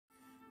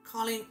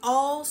calling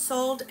all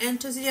salt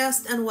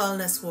enthusiasts and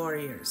wellness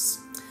warriors.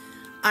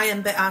 I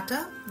am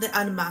Beata, the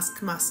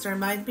unmasked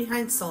mastermind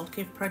behind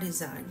Cave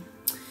ProDesign.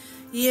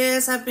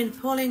 Yes, I've been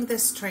pulling the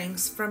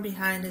strings from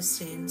behind the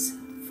scenes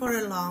for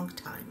a long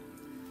time.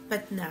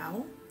 But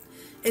now,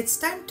 it's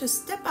time to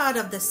step out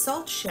of the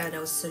salt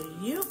shadows so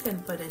you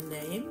can put a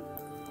name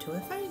to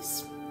a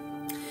face.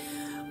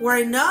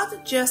 We're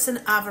not just an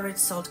average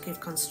salt cave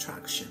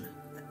construction.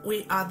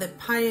 We are the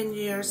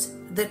pioneers,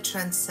 the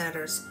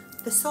trendsetters,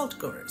 the salt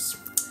gurus.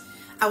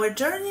 Our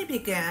journey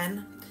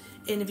began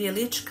in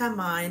Wieliczka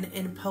mine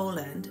in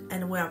Poland,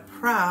 and we are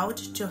proud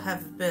to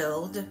have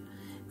built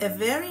a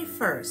very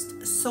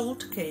first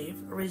salt cave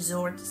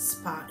resort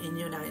spa in the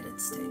United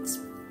States.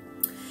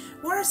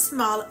 We're a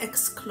small,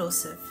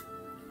 exclusive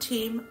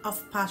team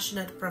of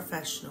passionate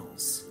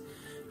professionals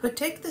who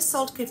take the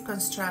salt cave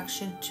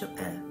construction to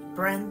a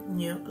brand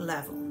new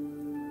level.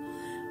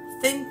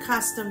 Think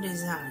custom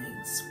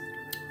designs,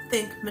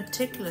 think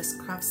meticulous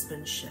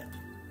craftsmanship.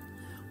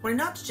 We're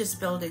not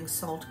just building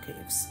salt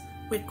caves,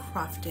 we're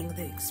crafting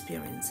the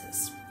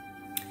experiences.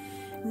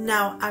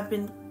 Now, I've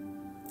been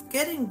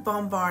getting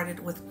bombarded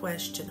with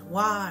questions,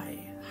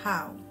 why,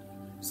 how?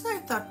 So I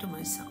thought to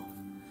myself,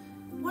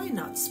 why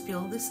not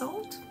spill the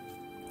salt?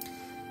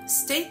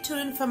 Stay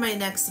tuned for my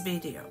next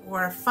video,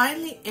 where I'm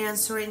finally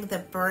answering the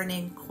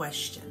burning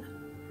question.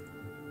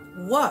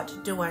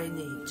 What do I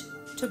need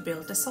to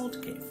build a salt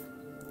cave?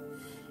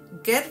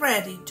 Get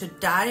ready to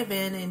dive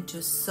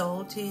into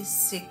salty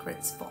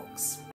secrets, folks.